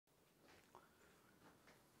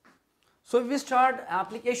So if we start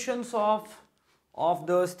applications of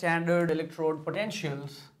the standard electrode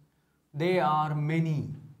potentials, there are many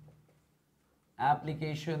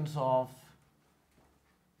applications of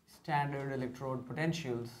standard electrode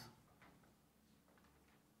potentials.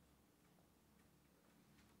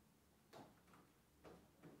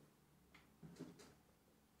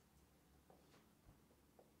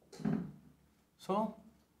 So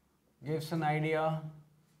gives an idea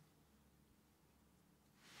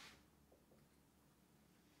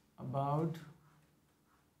about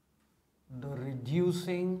the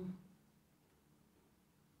reducing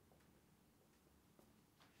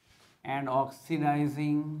and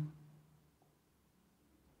oxidizing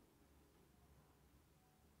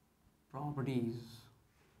properties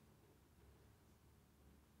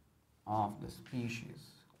of the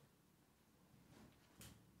species.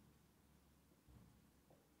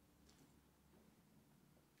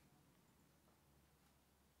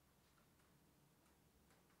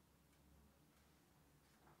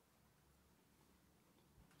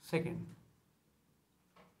 Second,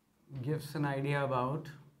 gives an idea about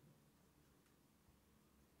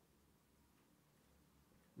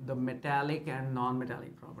the metallic and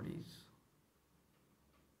non-metallic properties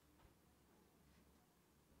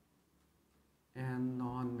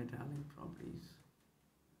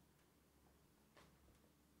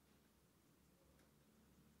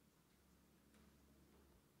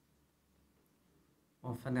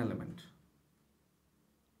of an element.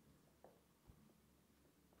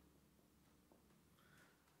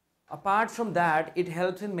 Apart from that, it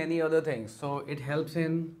helps in many other things. So it helps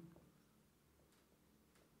in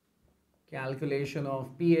calculation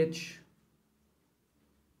of pH,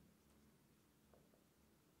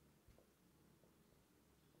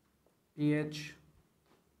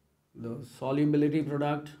 the solubility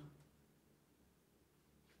product,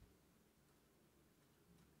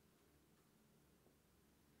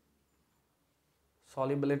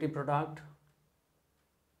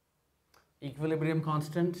 equilibrium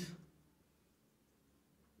constant,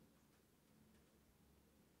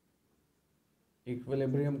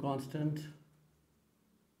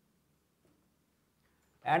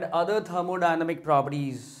 and other thermodynamic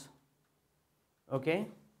properties. Okay?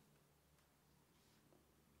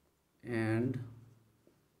 And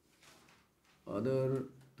other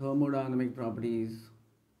thermodynamic properties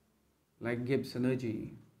like Gibbs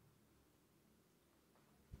energy.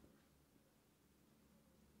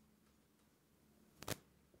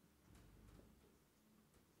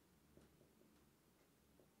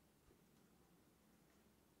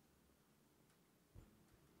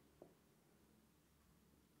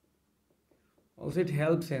 Also, it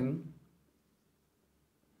helps in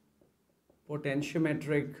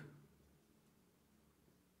potentiometric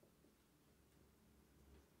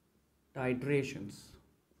titrations.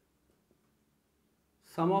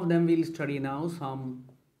 Some of them we'll study now, some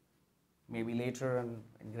maybe later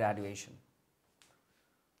in graduation.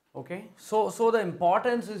 Okay, so the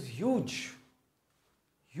importance is huge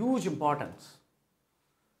importance.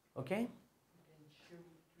 Okay.